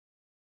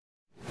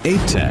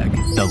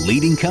ApeTech, the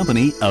leading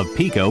company of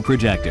Pico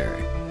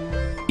projector.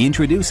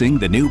 Introducing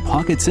the new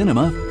Pocket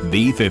Cinema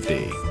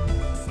V50.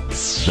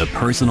 The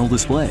personal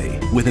display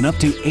with an up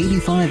to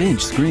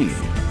 85-inch screen.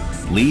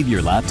 Leave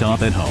your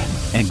laptop at home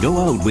and go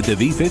out with the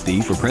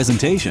V50 for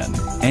presentation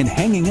and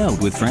hanging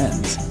out with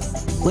friends.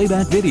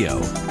 Playback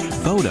video,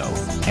 photo,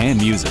 and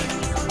music.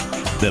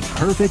 The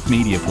perfect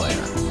media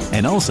player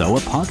and also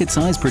a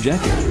pocket-sized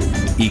projector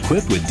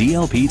equipped with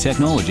DLP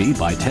technology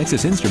by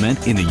Texas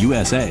Instrument in the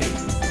USA.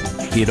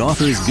 It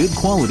offers good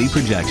quality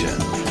projection.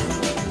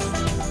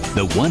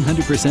 The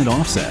 100%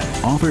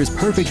 offset offers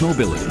perfect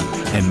mobility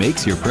and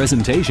makes your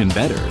presentation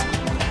better.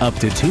 Up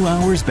to 2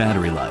 hours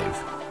battery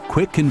life.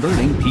 Quick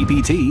converting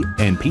PPT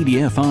and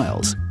PDF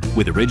files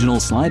with original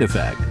slide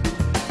effect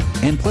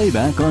and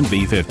playback on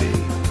V50.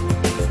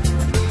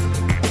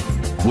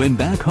 When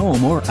back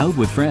home or out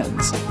with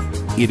friends,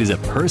 it is a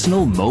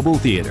personal mobile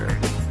theater,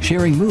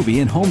 sharing movie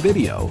and home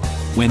video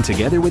when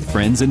together with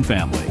friends and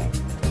family.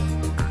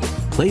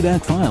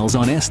 Playback files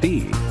on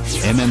SD,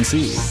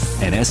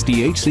 MMC, and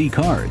SDHC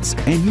cards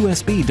and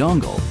USB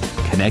dongle,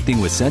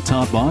 connecting with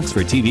set-top box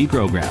for TV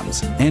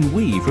programs and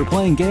Wii for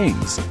playing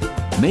games.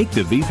 Make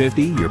the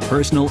V50 your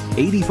personal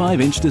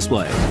 85-inch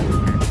display.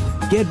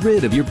 Get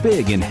rid of your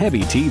big and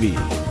heavy TV.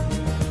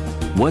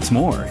 What's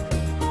more,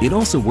 it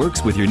also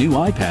works with your new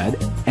iPad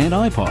and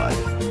iPod.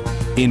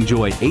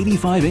 Enjoy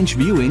 85-inch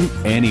viewing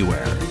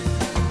anywhere.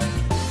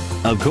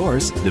 Of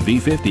course, the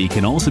V50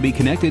 can also be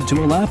connected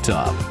to a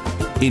laptop.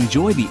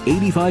 Enjoy the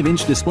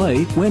 85-inch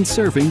display when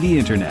surfing the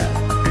internet.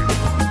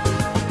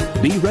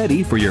 Be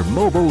ready for your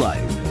mobile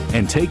life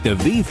and take the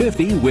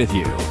V50 with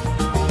you.